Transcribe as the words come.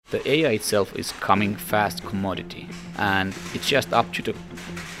The AI itself is coming fast commodity, and it's just up to the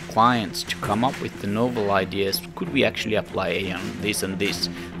clients to come up with the novel ideas. Could we actually apply AI on this and this?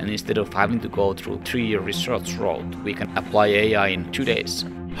 And instead of having to go through 3-year research road, we can apply AI in 2 days.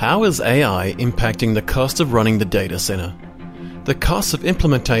 How is AI impacting the cost of running the data center? The costs of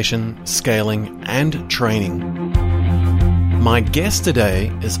implementation, scaling, and training. My guest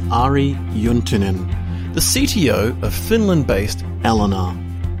today is Ari Juntunen, the CTO of Finland-based Elinar,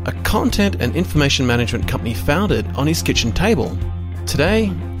 a content and information management company founded on his kitchen table.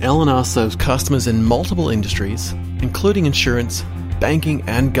 Today, Elinar serves customers in multiple industries, including insurance, banking,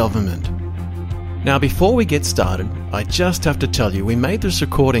 and government. Now, before we get started, I just have to tell you we made this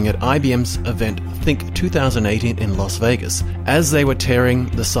recording at IBM's event Think 2018 in Las Vegas as they were tearing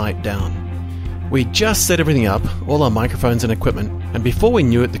the site down. We just set everything up, all our microphones and equipment, and before we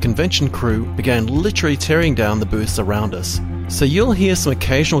knew it, the convention crew began literally tearing down the booths around us. So you'll hear some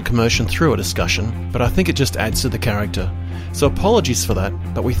occasional commotion through a discussion, but I think it just adds to the character. So apologies for that,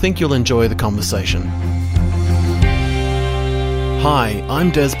 but we think you'll enjoy the conversation. Hi,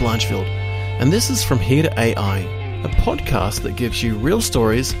 I'm Des Blanchfield, and this is From Here to AI, a podcast that gives you real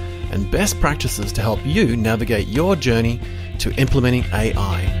stories and best practices to help you navigate your journey to implementing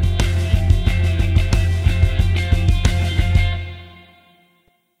AI.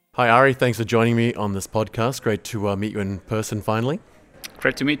 Hi Ari, thanks for joining me on this podcast. Great to meet you in person finally.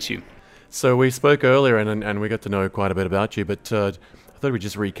 Great to meet you. So we spoke earlier and we got to know quite a bit about you, but I thought we'd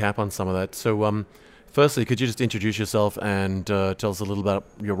just recap on some of that. So firstly, could you just introduce yourself and tell us a little about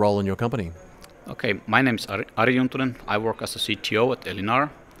your role in your company? Okay, my name is Ari Juntunen. I work as a CTO at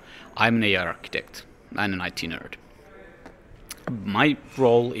Elinar. I'm an AI architect and an IT nerd. My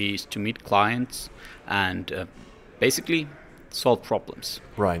role is to meet clients and basically solve problems.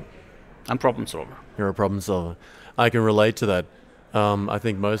 Right. I'm problem solver. You're a problem solver. I can relate to that. I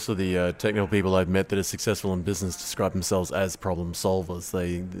think most of the technical people I've met that are successful in business describe themselves as problem solvers.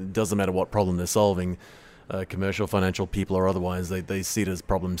 It doesn't matter what problem they're solving, commercial, financial, people or otherwise, they see it as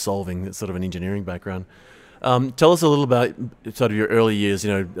problem solving. It's sort of an engineering background. Tell us a little about sort of your early years,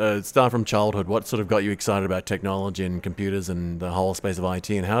 start from childhood. What sort of got you excited about technology and computers and the whole space of IT,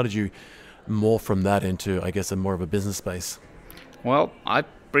 and how did you morph from that into, I guess, more of a business space? Well, I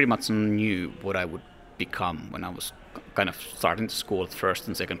pretty much knew what I would become when I was kind of starting to school at first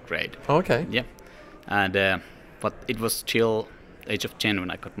and second grade. Oh, okay. Yeah. And but it was till age of 10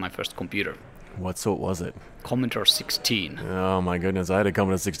 when I got my first computer. What sort was it? Commodore 16. Oh my goodness, I had a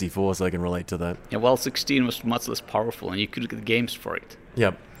Commodore 64, so I can relate to that. Yeah, well, 16 was much less powerful and you could get games for it.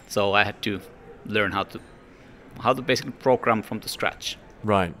 Yep. So I had to learn how to basically program from the scratch.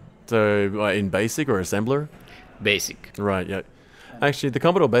 Right. So in BASIC or assembler? Basic. Right, yeah. Actually, the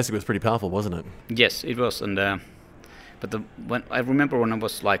Commodore BASIC was pretty powerful, wasn't it? Yes, it was. And when I remember when I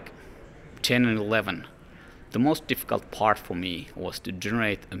was like 10 and 11, the most difficult part for me was to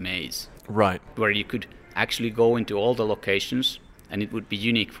generate a maze. Right. Where you could actually go into all the locations and it would be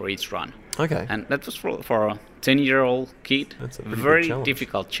unique for each run. Okay. And that was for a 10-year-old kid. That's a very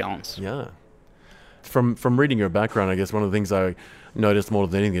difficult challenge. Yeah. From reading your background, I guess one of the things I noticed more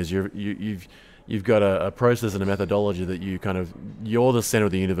than anything is you've got a process and a methodology that you're the center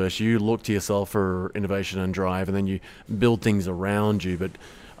of the universe. You look to yourself for innovation and drive, and then you build things around you. But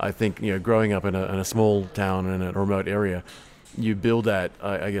I think, growing up in a small town in a remote area, you build that,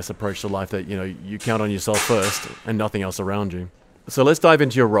 I guess, approach to life that, you count on yourself first and nothing else around you. So let's dive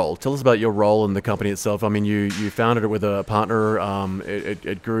into your role. Tell us about your role in the company itself. I mean, you founded it with a partner.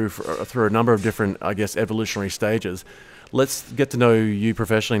 It grew through a number of different, I guess, evolutionary stages. Let's get to know you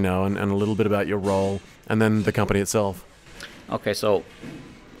professionally now and a little bit about your role and then the company itself. Okay, so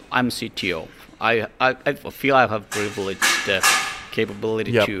I'm CTO. I feel I have privileged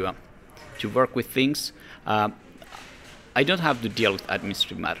capability Yep. to work with things. I don't have to deal with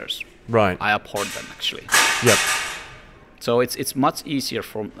administrative matters. Right. I abhor them, actually. Yep. So it's much easier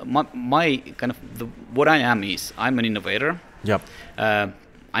for my kind of what I am is I'm an innovator. Yep.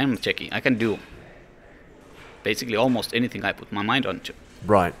 I'm techie. I can do basically almost anything I put my mind onto.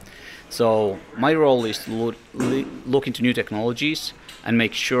 Right. So my role is to look into new technologies and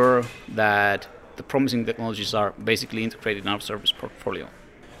make sure that the promising technologies are basically integrated in our service portfolio.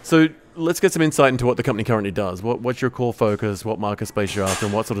 So let's get some insight into what the company currently does. What's your core focus? What market space you're after,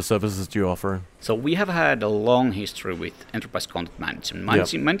 and what sort of services do you offer? So we have had a long history with enterprise content management,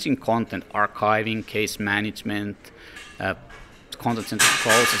 managing content, archiving, case management, content centric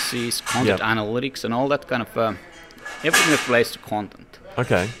processes, content analytics, and all that kind of everything that relates to content.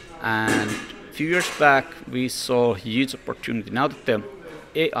 Okay. And a few years back, we saw a huge opportunity. Now that the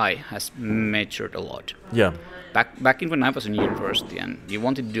AI has matured a lot. Yeah. Back in when I was in university and you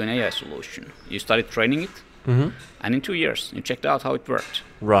wanted to do an AI solution, you started training it, and in 2 years you checked out how it worked.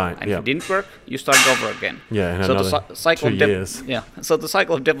 Right. And if it didn't work, you started over again. Yeah. And so another the cycle 2 years. So the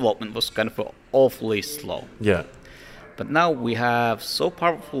cycle of development was kind of awfully slow. Yeah. But now we have so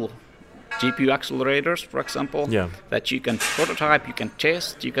powerful GPU accelerators, for example, that you can prototype, you can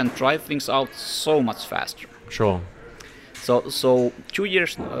test, you can try things out so much faster. Sure. So 2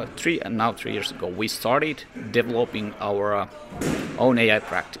 years, 3 years ago, we started developing our own AI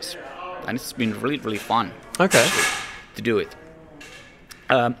practice, and it's been really, really fun. Okay. To do it.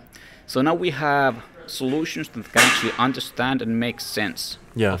 So now we have solutions that can actually understand and make sense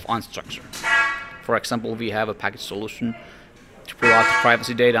of unstructured. For example, we have a package solution to pull out the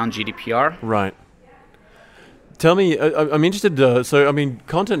privacy data on GDPR. Right. Tell me, I'm interested.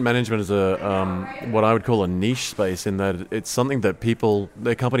 Content management is what I would call a niche space in that it's something that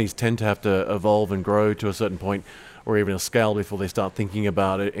their companies tend to have to evolve and grow to a certain point or even a scale before they start thinking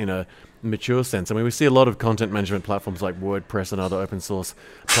about it in a mature sense. I mean, we see a lot of content management platforms like WordPress and other open source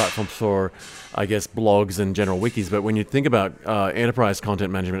platforms for, I guess, blogs and general wikis. But when you think about enterprise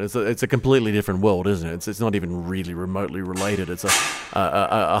content management, it's a completely different world, isn't it? It's not even really remotely related. It's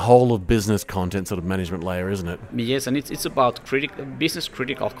a whole of business content sort of management layer, isn't it? Yes, and it's about business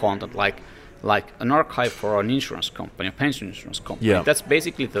critical content, like an archive for an insurance company, a pension insurance company. Yeah. That's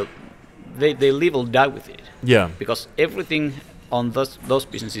basically they live or die with it. Yeah. Because everything on those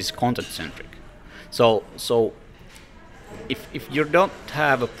businesses is content centric. So if you don't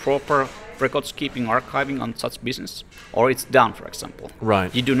have a proper records keeping archiving on such business, or it's down, for example,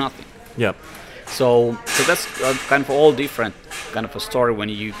 right, you do nothing. Yep. So that's kind of all different kind of a story when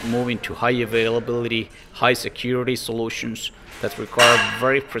you move into high availability, high security solutions that require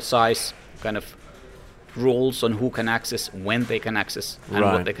very precise kind of rules on who can access, when they can access, and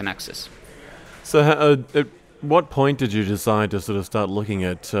what they can access. So at what point did you decide to sort of start looking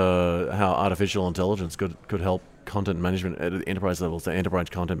at how artificial intelligence could help content management at the enterprise level, so enterprise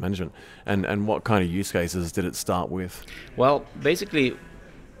content management, and what kind of use cases did it start with? Well, basically,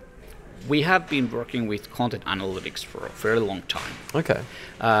 we have been working with content analytics for a very long time. Okay.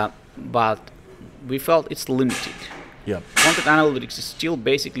 But we felt it's limited. Yeah. Content analytics is still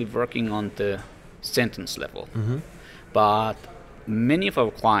basically working on the sentence level. But many of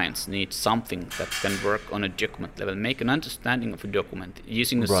our clients need something that can work on a document level, make an understanding of a document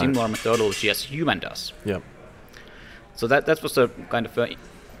using a similar methodology as human does. Yeah. So that was the kind of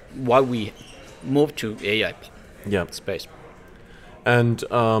why we moved to AI space. And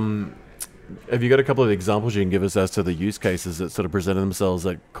have you got a couple of examples you can give us as to the use cases that sort of presented themselves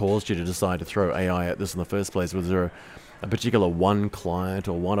that caused you to decide to throw AI at this in the first place? Was there a particular one client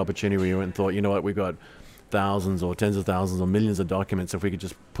or one opportunity where you went and thought, you know what, we've got thousands or tens of thousands or millions of documents, if we could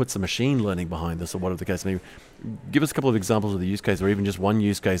just put some machine learning behind this, or whatever the case may be? Give us a couple of examples of the use case, or even just one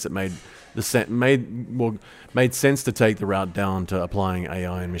use case that made sense to take the route down to applying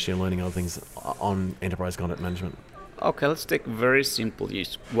AI and machine learning and other things on enterprise content management. Okay, let's take a very simple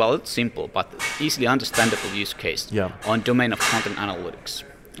use. Well, it's simple, but easily understandable use case on domain of content analytics.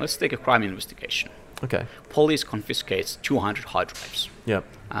 Let's take a crime investigation. Okay. Police confiscates 200 hard drives. Yep.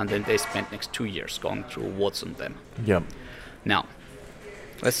 And then they spent next 2 years going through what's on them. Yep. Now,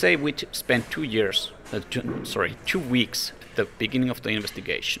 let's say we spent 2 weeks at the beginning of the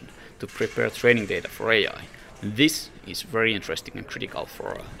investigation to prepare training data for AI. This is very interesting and critical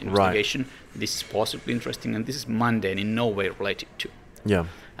for investigation. Right. This is possibly interesting, and this is mundane in no way related to. Yeah.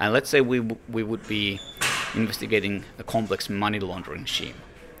 And let's say we would be investigating a complex money laundering scheme,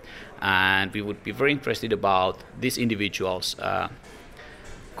 and we would be very interested about this individual's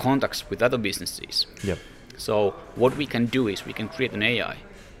contacts with other businesses. Yep. So what we can do is we can create an AI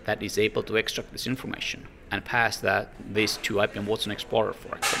that is able to extract this information and pass this to IBM Watson Explorer,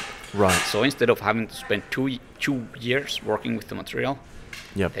 for example. Right. So instead of having to spend 2 years working with the material,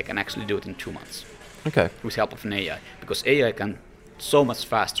 they can actually do it in 2 months. Okay. With help of an AI, because AI can so much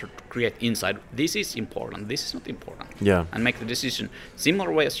faster to create insight. This is important. This is not important. Yeah. And make the decision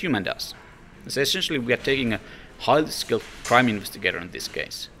similar way as human does. So essentially, we are taking a highly skilled crime investigator in this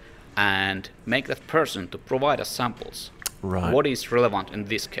case, and make that person to provide us samples. Right. What is relevant in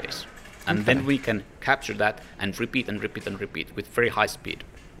this case? And then we can capture that and repeat and repeat and repeat with very high speed.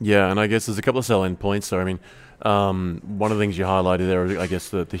 Yeah, and I guess there's a couple of selling points there. I mean, one of the things you highlighted there, I guess,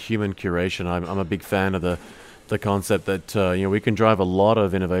 the human curation. I'm a big fan of the concept that we can drive a lot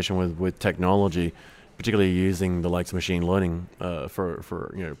of innovation with technology, particularly using the likes of machine learning for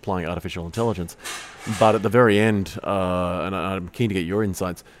applying artificial intelligence. But at the very end, and I'm keen to get your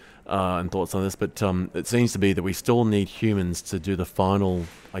insights, and thoughts on this, but it seems to be that we still need humans to do the final,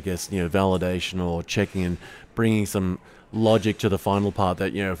 I guess, validation or checking and bringing some logic to the final part.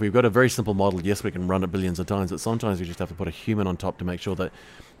 That if we've got a very simple model, yes, we can run it billions of times, but sometimes we just have to put a human on top to make sure that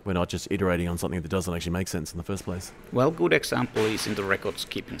we're not just iterating on something that doesn't actually make sense in the first place. Well, good example is in the records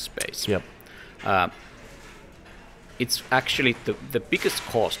keeping space. Yep. It's actually the biggest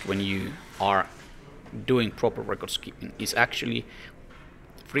cost when you are doing proper records keeping is actually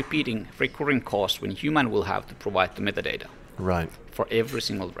recurring cost when human will have to provide the metadata. Right. For every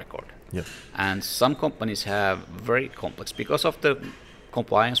single record. Yep. And some companies have very complex, because of the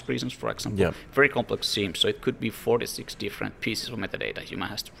compliance reasons, for example, yep. very complex schemes. So it could be 46 different pieces of metadata human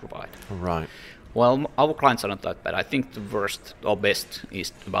has to provide. Right. Well, our clients are not that bad. I think the worst or best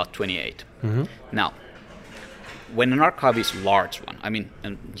is about 28. Mm-hmm. Now, when an archive is a large one, I mean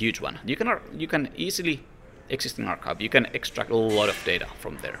a huge one, you can easily, existing archive, you can extract a lot of data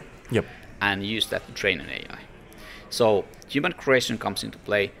from there. Yep. And use that to train an AI. So human creation comes into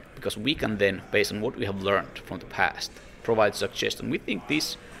play because we can then, based on what we have learned from the past, provide suggestions. We think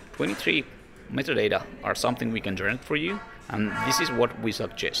these 23 metadata are something we can generate for you, and this is what we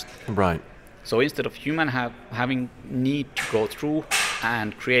suggest. Right. So instead of human having need to go through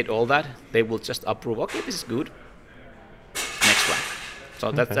and create all that, they will just approve, okay, this is good, next one. So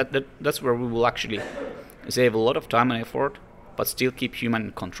okay. That's where we will actually save a lot of time and effort, but still keep human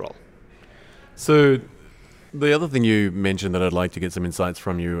in control. So the other thing you mentioned that I'd like to get some insights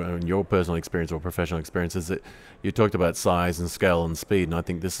from you and your personal experience or professional experience is that you talked about size and scale and speed, and I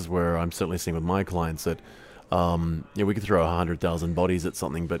think this is where I'm certainly seeing with my clients that we could throw 100,000 bodies at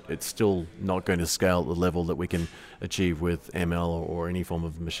something, but it's still not going to scale at the level that we can achieve with ML or any form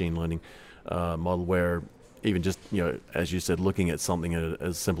of machine learning model, where even just, as you said, looking at something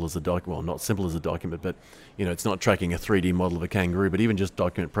as simple as a document, well, not simple as a document, but, it's not tracking a 3D model of a kangaroo, but even just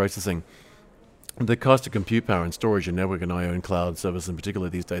document processing. The cost of compute power and storage and network and I/O and cloud service in particular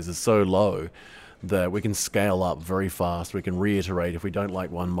these days is so low that we can scale up very fast. We can reiterate. If we don't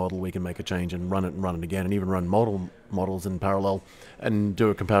like one model, we can make a change and run it again, and even run models in parallel and do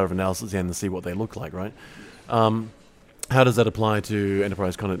a comparative analysis at the end and see what they look like, right? How does that apply to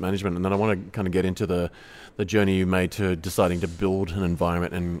enterprise content management? And then I want to kind of get into the journey you made to deciding to build an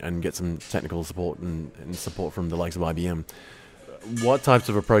environment and get some technical support and support from the likes of IBM. What types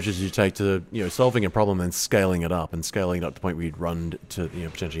of approaches do you take to solving a problem and scaling it up to the point where you'd run to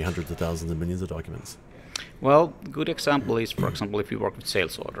potentially hundreds of thousands and millions of documents? Well, good example is, for example, if you work with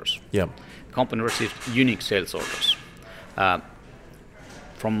sales orders. Yeah. Company receives unique sales orders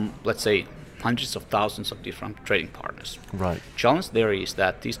from, let's say, hundreds of thousands of different trading partners. Right. Challenge there is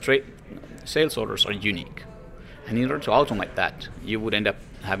that these sales orders are unique, and in order to automate that, you would end up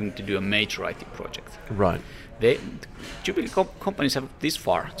having to do a major IT project. Right. Typically companies have this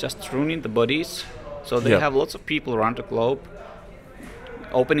far, just running the bodies, so they have lots of people around the globe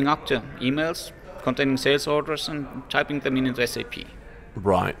opening up to emails containing sales orders and typing them into SAP.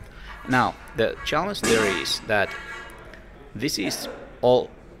 Right. Now, the challenge there is that this is all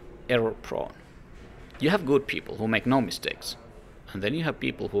error prone. You have good people who make no mistakes, and then you have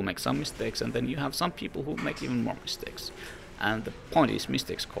people who make some mistakes, and then you have some people who make even more mistakes. And the point is,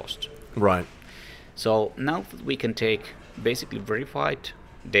 mistakes cost. Right. So now that we can take basically verified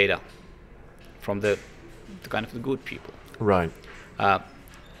data from the kind of the good people, right,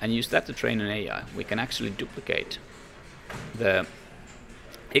 and use that to train an AI, we can actually duplicate the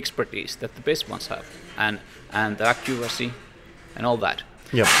expertise that the best ones have, and the accuracy and all that.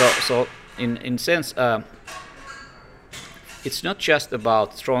 Yep. So in sense, it's not just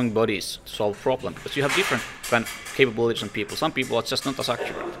about throwing bodies to solve problems, because you have different kind of capabilities in people. Some people are just not as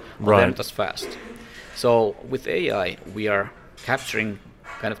accurate, or they're not as fast. So with AI, we are capturing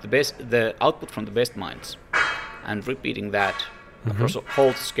kind of the output from the best minds, and repeating that across a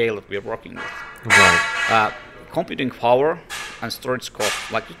whole scale that we are working with. Right. Computing power and storage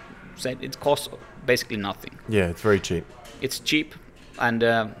cost, like you said, it costs basically nothing. Yeah, it's very cheap. It's cheap, and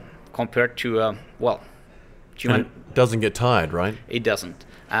compared to human, and it doesn't get tired, right? It doesn't.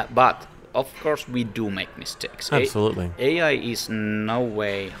 But of course, we do make mistakes. Absolutely. AI is no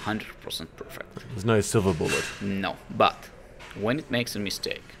way 100% perfect. There's no silver bullet. No, but when it makes a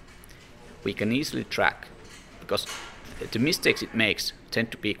mistake, we can easily track, because the mistakes it makes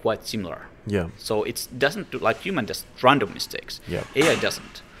tend to be quite similar. Yeah. So it doesn't do, like human does random mistakes. Yeah. AI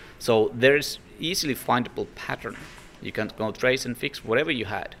doesn't. So there is easily findable pattern. You can go trace and fix whatever you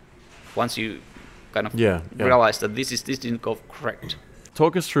had once you kind of realize that this didn't go correct.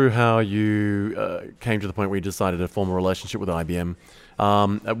 Talk us through how you came to the point where you decided to form a relationship with IBM.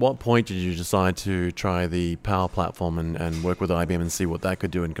 At what point did you decide to try the Power Platform and work with IBM and see what that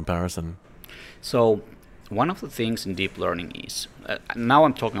could do in comparison? So one of the things in deep learning is, now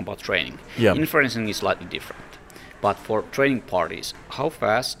I'm talking about training. Yeah. Inferencing is slightly different. But for training parties, how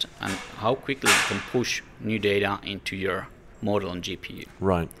fast and how quickly you can push new data into your model on GPU.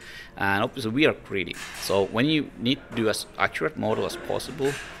 Right. And obviously we are greedy. So when you need to do as accurate model as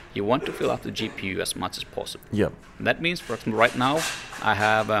possible, you want to fill up the GPU as much as possible. Yep. And that means, for example, right now I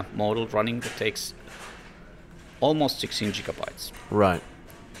have a model running that takes almost 16 gigabytes. Right.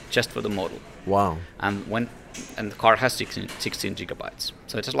 Just for the model. Wow. And the car has 16 gigabytes.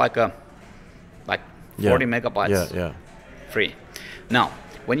 So it's just like 40 megabytes free. Now,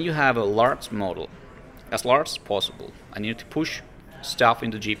 when you have a large model, as large as possible, and you need to push stuff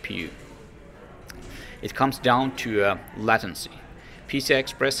into GPU, it comes down to latency. PCI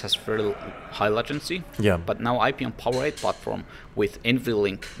Express has very high latency, but now IBM Power 8 platform with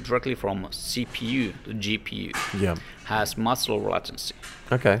NVLink directly from CPU to GPU has much lower latency.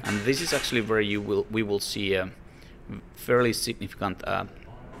 Okay. And this is actually where we will see a fairly significant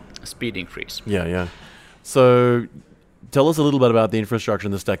speed increase. Yeah. So tell us a little bit about the infrastructure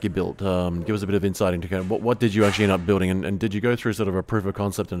and the stack you built. Give us a bit of insight into kind of what did you actually end up building, and did you go through sort of a proof of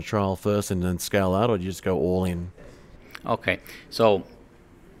concept and a trial first and then scale out, or did you just go all in? Okay, so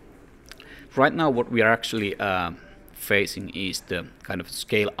right now what we are actually facing is the kind of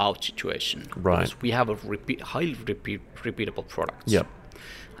scale out situation. Right. Because we have a highly repeatable products. Yep.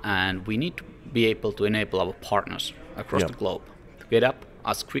 And we need to be able to enable our partners across the globe to get up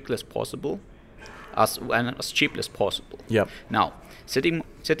as quickly as possible, and as cheaply as possible. Yep. Now, setting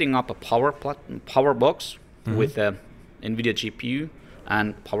up a power box with a NVIDIA GPU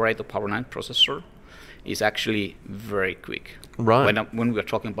and Power 8 or Power 9 processor is actually very quick. Right. When we are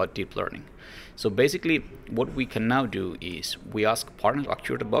talking about deep learning. So basically, what we can now do is we ask partners to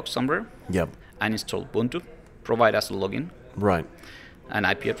activate the box somewhere and install Ubuntu, provide us a login, an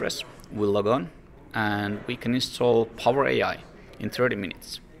IP address. We'll log on, and we can install Power AI in 30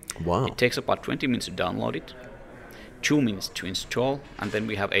 minutes. Wow. It takes about 20 minutes to download it, 2 minutes to install, and then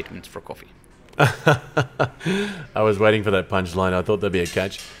we have 8 minutes for coffee. I was waiting for that punchline. I thought there'd be a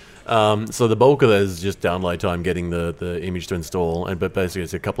catch. So the bulk of that is just download time, getting the image to install, but basically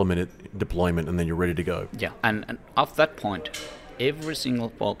it's a couple of minute deployment and then you're ready to go. Yeah, and at that point, every single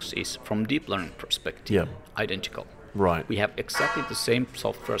box is, from deep learning perspective, identical. Right. We have exactly the same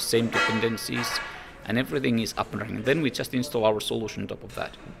software, same dependencies, and everything is up and running. Then we just install our solution on top of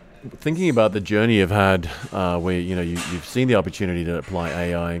that. Thinking about the journey you've had, where you've seen the opportunity to apply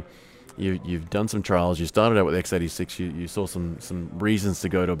AI, you've done some trials. You started out with x86. You saw some reasons to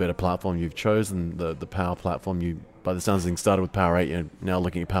go to a better platform. You've chosen the Power Platform. You, by the sounds of things, started with Power 8. You're now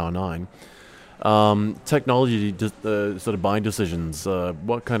looking at Power 9. Technology, sort of buying decisions.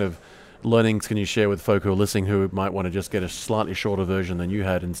 What kind of learnings can you share with folk who are listening who might want to just get a slightly shorter version than you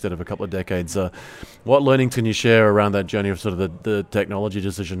had instead of a couple of decades? What learnings can you share around that journey of sort of the technology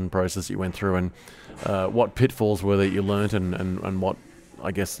decision process you went through, and what pitfalls were that you learned, and what,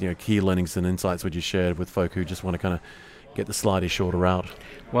 I guess, key learnings and insights would you share with folk who just want to kind of get the slightly shorter route?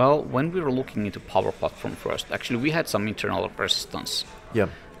 Well, when we were looking into Power Platform first, actually we had some internal resistance. Yeah.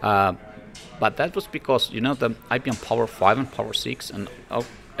 But that was because, the IBM Power 5 and Power 6 and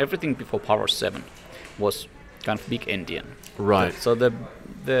everything before Power 7 was kind of big endian. Right. So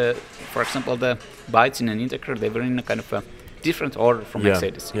for example, the bytes in an integer, they were in a kind of a different order from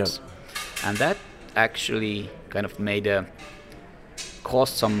x86. Yeah. And that actually kind of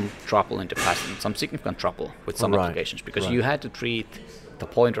caused some trouble in the past, some significant trouble with some applications, because you had to treat the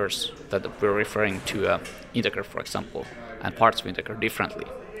pointers that were referring to integer, for example, and parts of integer differently.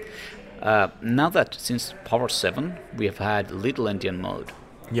 Now that since Power 7, we have had little endian mode.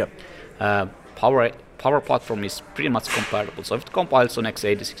 Yep. Power Platform is pretty much compatible. So if it compiles on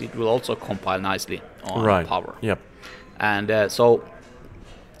x86, it will also compile nicely on Power. Yep. And so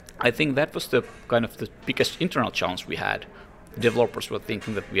I think that was the kind of the biggest internal challenge we had. Developers were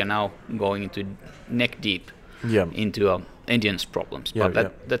thinking that we are now going into neck deep into endian's problems, but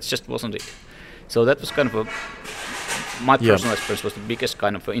that just wasn't it. So that was kind of my personal experience was the biggest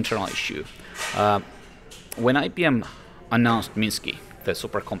kind of internal issue. When IBM announced Minsky, the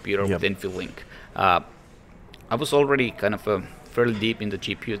supercomputer with NVLink, I was already kind of fairly deep in the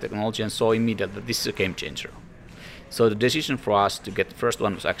GPU technology and saw immediately that this is a game changer. So the decision for us to get the first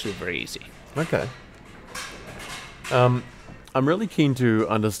one was actually very easy. Okay. I'm really keen to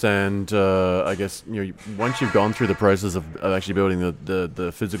understand, I guess, once you've gone through the process of actually building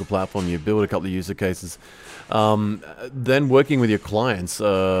the physical platform, you build a couple of user cases, then working with your clients,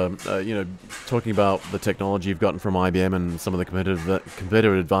 talking about the technology you've gotten from IBM and some of the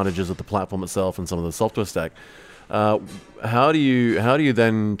competitive advantages of the platform itself and some of the software stack. How do you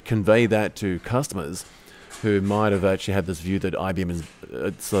then convey that to customers who might have actually had this view that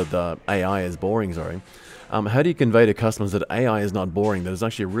the AI is boring? How do you convey to customers that AI is not boring, that it's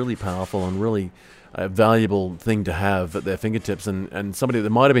actually a really powerful and really valuable thing to have at their fingertips, and somebody that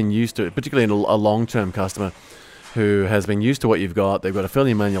might have been used to it, particularly a long-term customer who has been used to what you've got, they've got a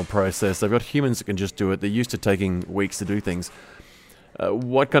fairly manual process, they've got humans that can just do it, they're used to taking weeks to do things.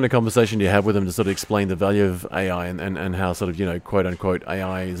 What kind of conversation do you have with them to sort of explain the value of AI and how sort of, quote unquote,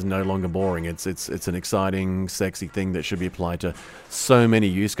 AI is no longer boring? It's an exciting, sexy thing that should be applied to so many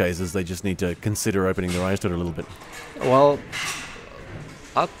use cases. They just need to consider opening their eyes to it a little bit. Well,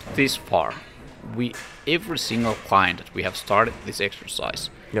 up this far, every single client that we have started this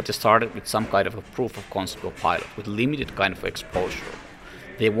exercise, just started with some kind of a proof of concept or pilot with limited kind of exposure.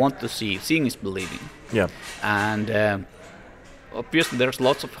 They want to seeing is believing. Yeah. And obviously, there's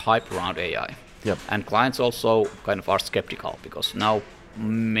lots of hype around AI. Yep. And clients also kind of are skeptical because now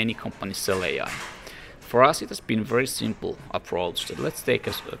many companies sell AI. For us, it has been a very simple approach. So let's take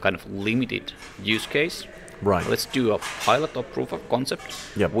a kind of limited use case. Right. Let's do a pilot or proof of concept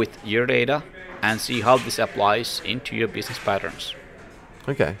with your data and see how this applies into your business patterns.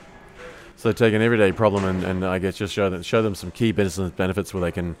 Okay. So take an everyday problem and I guess just show them some key business benefits where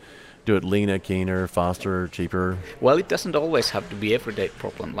they can do it leaner, keener, faster, cheaper. Well, it doesn't always have to be everyday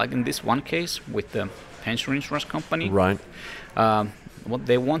problem. Like in this one case with the pension insurance company. Right. What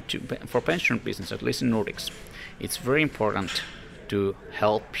they want to, for pension business, at least in Nordics, it's very important to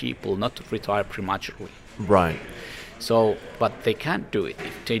help people not to retire prematurely. Right. So, but they can't do it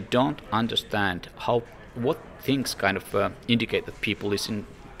if they don't understand what things kind of indicate that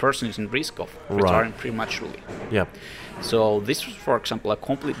person is in risk of retiring prematurely. Yeah. So this was, for example, a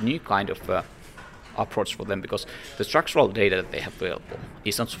complete new kind of approach for them because the structural data that they have available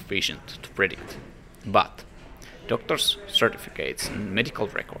is not sufficient to predict. But doctors' certificates and medical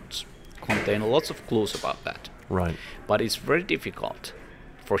records contain lots of clues about that. Right. But it's very difficult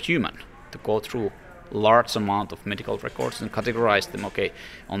for human to go through large amount of medical records and categorize them. Okay,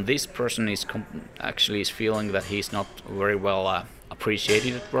 on this person is feeling that he's not very well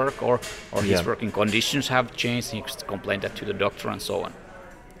appreciated at work, or his working conditions have changed. He can complain that to the doctor and so on.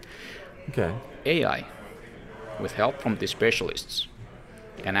 Okay. AI, with help from the specialists,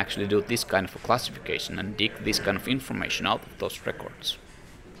 can actually do this kind of a classification and dig this kind of information out of those records.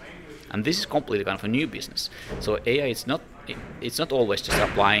 And this is completely kind of a new business. So AI is it's not always just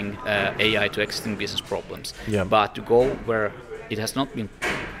applying AI to existing business problems, but to go where it has not been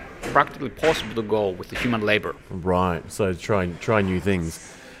practically possible to go with the human labor. Right. So try new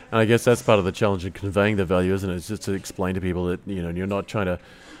things. And I guess that's part of the challenge of conveying the value, isn't it? It's just to explain to people that, you're not trying to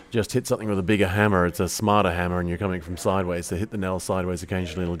just hit something with a bigger hammer. It's a smarter hammer and you're coming from sideways. So hit the nail sideways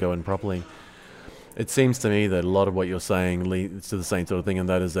occasionally, it'll go in properly. It seems to me that a lot of what you're saying leads to the same sort of thing, and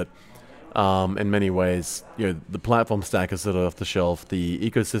that is that in many ways, the platform stack is sort of off the shelf. The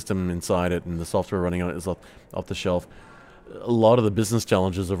ecosystem inside it and the software running on it is off the shelf. A lot of the business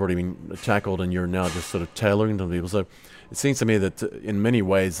challenges have already been tackled, and you're now just sort of tailoring them to people. So it seems to me that in many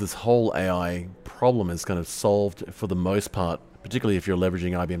ways, this whole AI problem is kind of solved for the most part, particularly if you're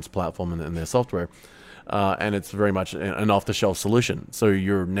leveraging IBM's platform and their software. And it's very much an off-the-shelf solution. So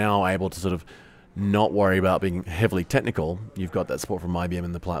you're now able to sort of not worry about being heavily technical. You've got that support from IBM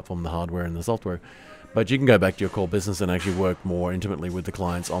and the platform, the hardware and the software. But you can go back to your core business and actually work more intimately with the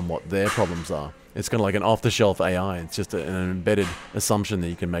clients on what their problems are. It's kind of like an off-the-shelf AI. It's just an embedded assumption that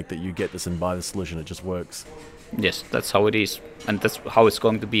you can make that you get this and buy the solution. It just works. Yes, that's how it is. And that's how it's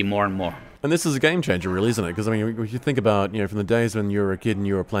going to be more and more. And this is a game changer, really, isn't it? Because, I mean, if you think about, from the days when you were a kid and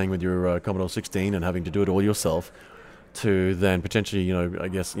you were playing with your Commodore 16 and having to do it all yourself, to then potentially,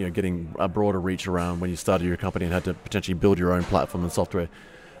 getting a broader reach around when you started your company and had to potentially build your own platform and software.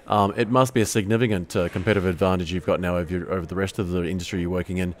 It must be a significant competitive advantage you've got now over the rest of the industry you're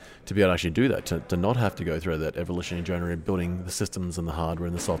working in to be able to actually do that, to not have to go through that evolutionary journey of building the systems and the hardware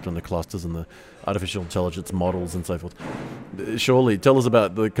and the software and the clusters and the artificial intelligence models and so forth. Surely, tell us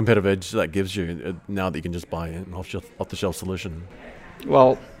about the competitive edge that gives you now that you can just buy an off-the-shelf solution.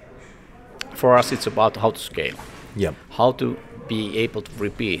 Well, for us, it's about how to scale. Yep. How to be able to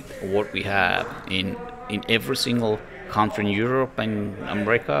repeat what we have in every single country in Europe and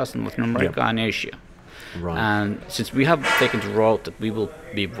Americas and Latin America and Asia. Right. And since we have taken the road that we will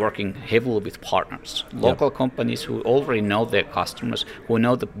be working heavily with partners, local companies who already know their customers, who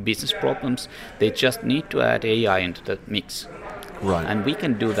know the business problems, they just need to add AI into the mix. Right. And we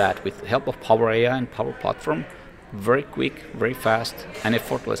can do that with the help of Power AI and Power Platform, very quick, very fast, and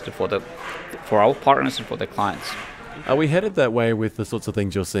effortlessly for our partners and for the clients. Are we headed that way with the sorts of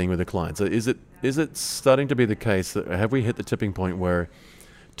things you're seeing with the clients? Is it starting to be the case that have we hit the tipping point where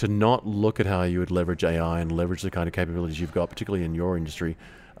to not look at how you would leverage AI and leverage the kind of capabilities you've got, particularly in your industry,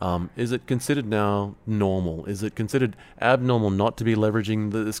 is it considered now normal? Is it considered abnormal not to be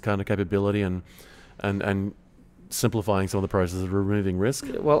leveraging this kind of capability and simplifying some of the processes, removing risk?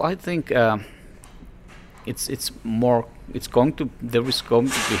 Well, I think there is going to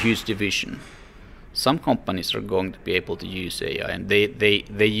be a huge division. Some companies are going to be able to use AI and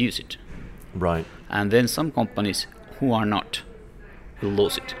they use it. Right. And then some companies who are not will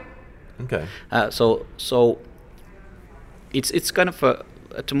lose it. Okay. So it's kind of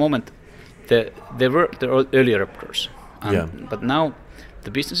at the moment there were the early adopters, but now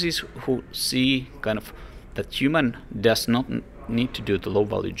the businesses who see kind of that human does not need to do the low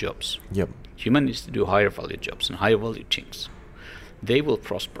value jobs. Yep. Human needs to do higher value jobs and higher value things. They will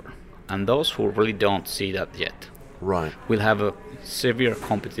prosper, and those who really don't see that yet, right, will have a severe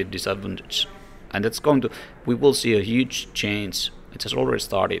competitive disadvantage, and we will see a huge change. It has already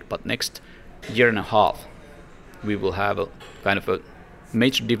started, but next year and a half, we will have a kind of a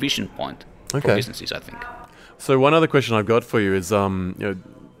major division point for businesses, I think. So one other question I've got for you is,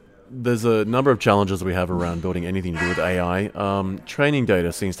 there's a number of challenges we have around building anything to do with AI. Training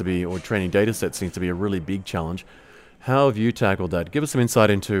data training data sets seems to be a really big challenge. How have you tackled that? Give us some insight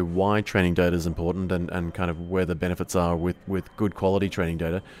into why training data is important and kind of where the benefits are with good quality training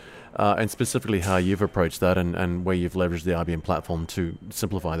data. And specifically how you've approached that and where you've leveraged the IBM platform to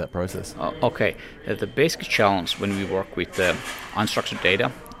simplify that process. Okay. The basic challenge when we work with unstructured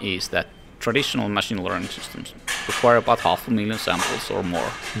data is that traditional machine learning systems require about 500,000 samples or more.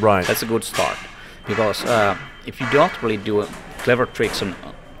 Right. That's a good start. Because if you don't really do clever tricks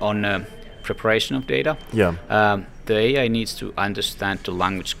on preparation of data, the AI needs to understand the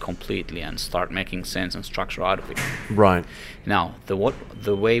language completely and start making sense and structure out of it. Right. Now, the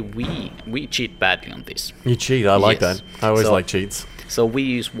way we cheat badly on this. You cheat. I like that. I always like cheats. So we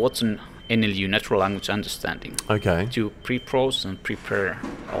use Watson NLU, natural language understanding, to pre-process and prepare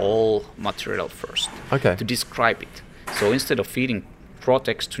all material first, to describe it. So instead of feeding raw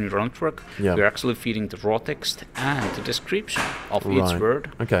text to neural network, we're actually feeding the raw text and the description of each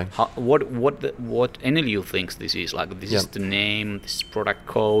word. What NLU thinks this is, like this is the name, this is product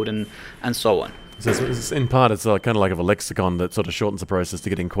code, and so on. So in part, it's kind of like a lexicon that sort of shortens the process to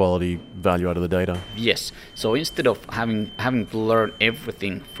getting quality value out of the data. Yes. So instead of having to learn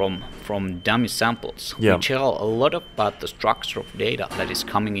everything from dummy samples, we tell a lot about the structure of data that is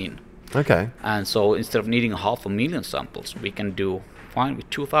coming in. Okay. And so instead of needing 500,000 samples, we can do fine with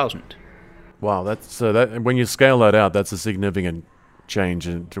 2,000. Wow, that when you scale that out, that's a significant change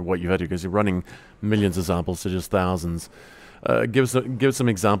into what you've had to, because you're running millions of samples to just thousands. Give us some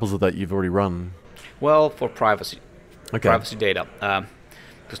examples of that you've already run. Well, for privacy data,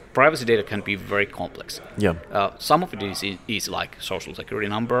 because privacy data can be very complex. Some of it is like social security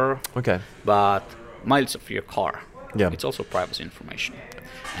number. But miles of your car. It's also privacy information,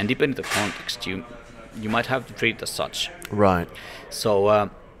 and depending on the context, you might have to treat it as such. Right. So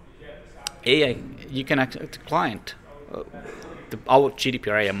AI, you can actually, the client, our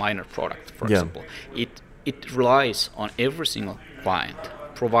GDPR AI minor product, for example, it relies on every single client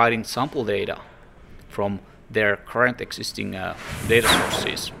providing sample data from their current existing data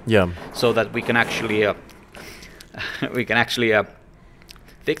sources. So that we can actually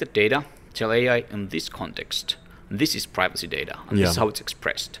take the data, tell AI in this context, this is privacy data, and this is how it's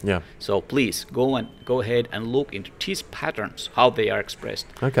expressed. So please go ahead and look into these patterns, how they are expressed,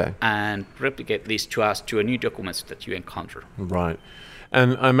 and replicate these to us to a new documents that you encounter. Right.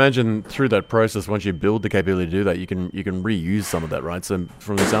 And I imagine through that process, once you build the capability to do that, you can reuse some of that, right? So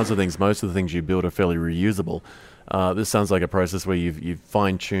from the sounds of things, most of the things you build are fairly reusable. This sounds like a process where you've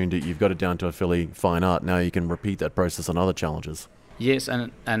fine-tuned it, you've got it down to a fairly fine art. Now you can repeat that process on other challenges. Yes,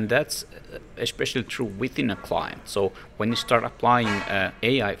 and that's especially true within a client. So when you start applying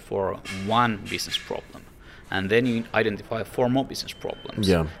AI for one business problem, and then you identify 4 more business problems,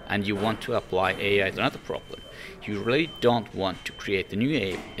 and you want to apply AI to another problem, you really don't want to create a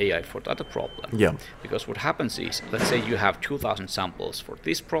new AI for the other problem. Because what happens is, let's say you have 2,000 samples for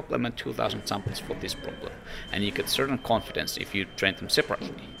this problem and 2,000 samples for this problem, and you get certain confidence if you train them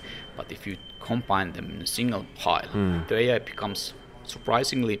separately. But if you combine them in a single pile, the AI becomes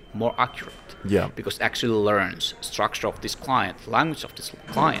surprisingly more accurate. Yeah. Because it actually learns structure of this client, language of this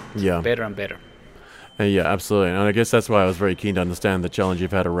client, better and better. Yeah, absolutely. And I guess that's why I was very keen to understand the challenge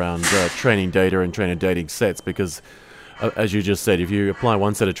you've had around training data and training dating sets, because as you just said, if you apply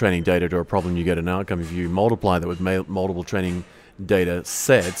one set of training data to a problem, you get an outcome. If you multiply that with multiple training data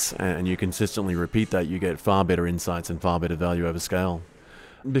sets and you consistently repeat that, you get far better insights and far better value over scale.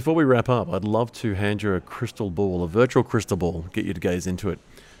 Before we wrap up, I'd love to hand you a crystal ball, a virtual crystal ball, get you to gaze into it.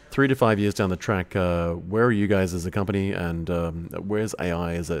 3 to 5 years down the track, where are you guys as a company, and where's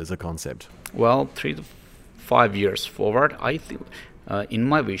AI as a concept? Well, 3 to 5 years forward, I think, in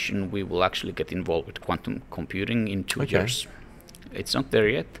my vision, we will actually get involved with quantum computing in 2 years. It's not there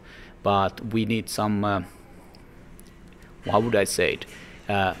yet, but we need some, how would I say it?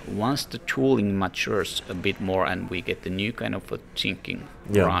 Once the tooling matures a bit more and we get the new kind of thinking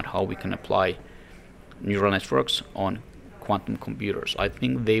around how we can apply neural networks on quantum computers, I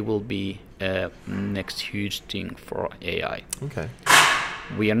think they will be next huge thing for AI. Okay.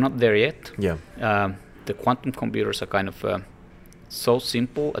 We are not there yet. Yeah. The quantum computers are kind of so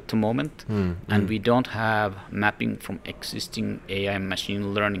simple at the moment, and we don't have mapping from existing AI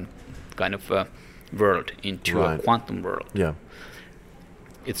machine learning kind of world into a quantum world. Yeah.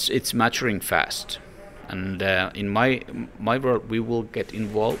 It's maturing fast, and in my world, we will get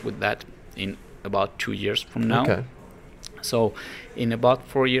involved with that in about 2 years from now. Okay. So in about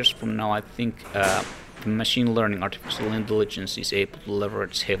 4 years from now, I think the machine learning, artificial intelligence is able to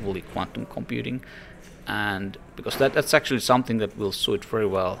leverage heavily quantum computing, and because that's actually something that will suit very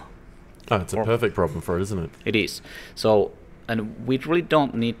well. Oh, it's a perfect problem for it, isn't it? It is. So, and we really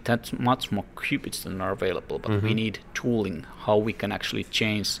don't need that much more qubits than are available, but we need tooling, how we can actually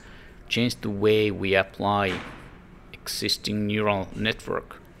change the way we apply existing neural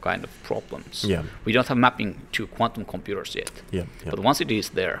network kind of problems. Yeah. We don't have mapping to quantum computers yet. Yeah. But once it is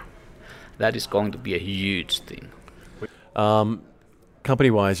there, that is going to be a huge thing.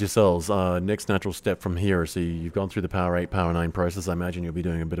 Company-wise, yourselves, next natural step from here. So you've gone through the Power 8, Power 9 process. I imagine you'll be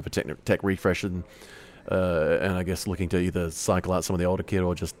doing a bit of a tech refresh and I guess looking to either cycle out some of the older kit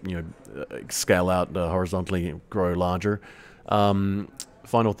or just scale out horizontally and grow larger.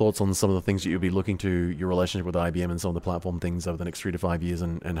 Final thoughts on some of the things that you'll be looking to your relationship with IBM and some of the platform things over the next 3 to 5 years,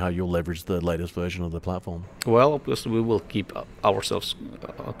 and how you'll leverage the latest version of the platform? Well, obviously we will keep ourselves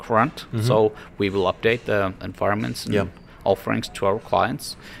current, so we will update the environments and offerings to our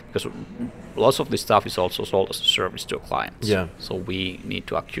clients, because lots of this stuff is also sold as a service to clients. Yeah. So we need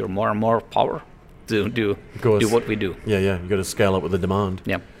to acquire more and more power to do what we do. Yeah. You've got to scale up with the demand.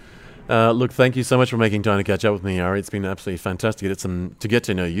 Yeah. Look, thank you so much for making time to catch up with me, Ari. It's been absolutely fantastic to get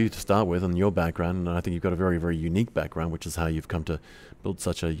to know you to start with and your background. And I think you've got a very, very unique background, which is how you've come to build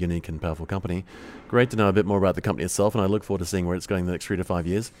such a unique and powerful company. Great to know a bit more about the company itself, and I look forward to seeing where it's going in the next 3 to 5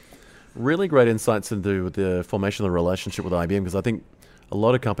 years. Really great insights into the formation of the relationship with IBM, because I think a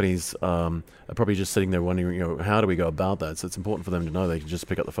lot of companies are probably just sitting there wondering, how do we go about that? So it's important for them to know they can just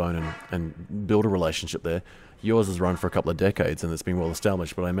pick up the phone and build a relationship there. Yours has run for a couple of decades and it's been well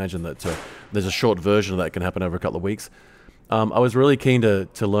established, but I imagine that there's a short version of that can happen over a couple of weeks. I was really keen to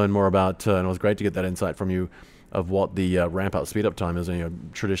learn more about, and it was great to get that insight from you of what the ramp-up, speed-up time is.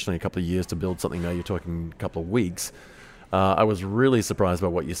 Traditionally a couple of years to build something, now you're talking a couple of weeks. I was really surprised by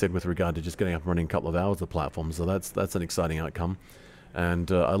what you said with regard to just getting up and running a couple of hours of the platform, so that's an exciting outcome.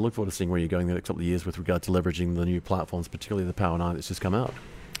 And I look forward to seeing where you're going the next couple of years with regard to leveraging the new platforms, particularly the Power 9 that's just come out.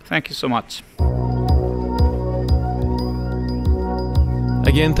 Thank you so much.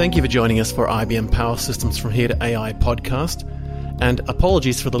 Again, thank you for joining us for IBM Power Systems From Here to AI podcast, and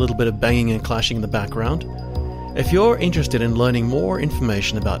apologies for the little bit of banging and clashing in the background. If you're interested in learning more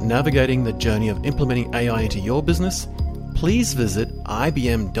information about navigating the journey of implementing AI into your business, please visit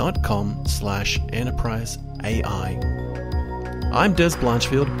ibm.com/enterpriseai. I'm Des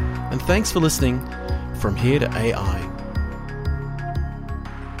Blanchfield, and thanks for listening From Here to AI.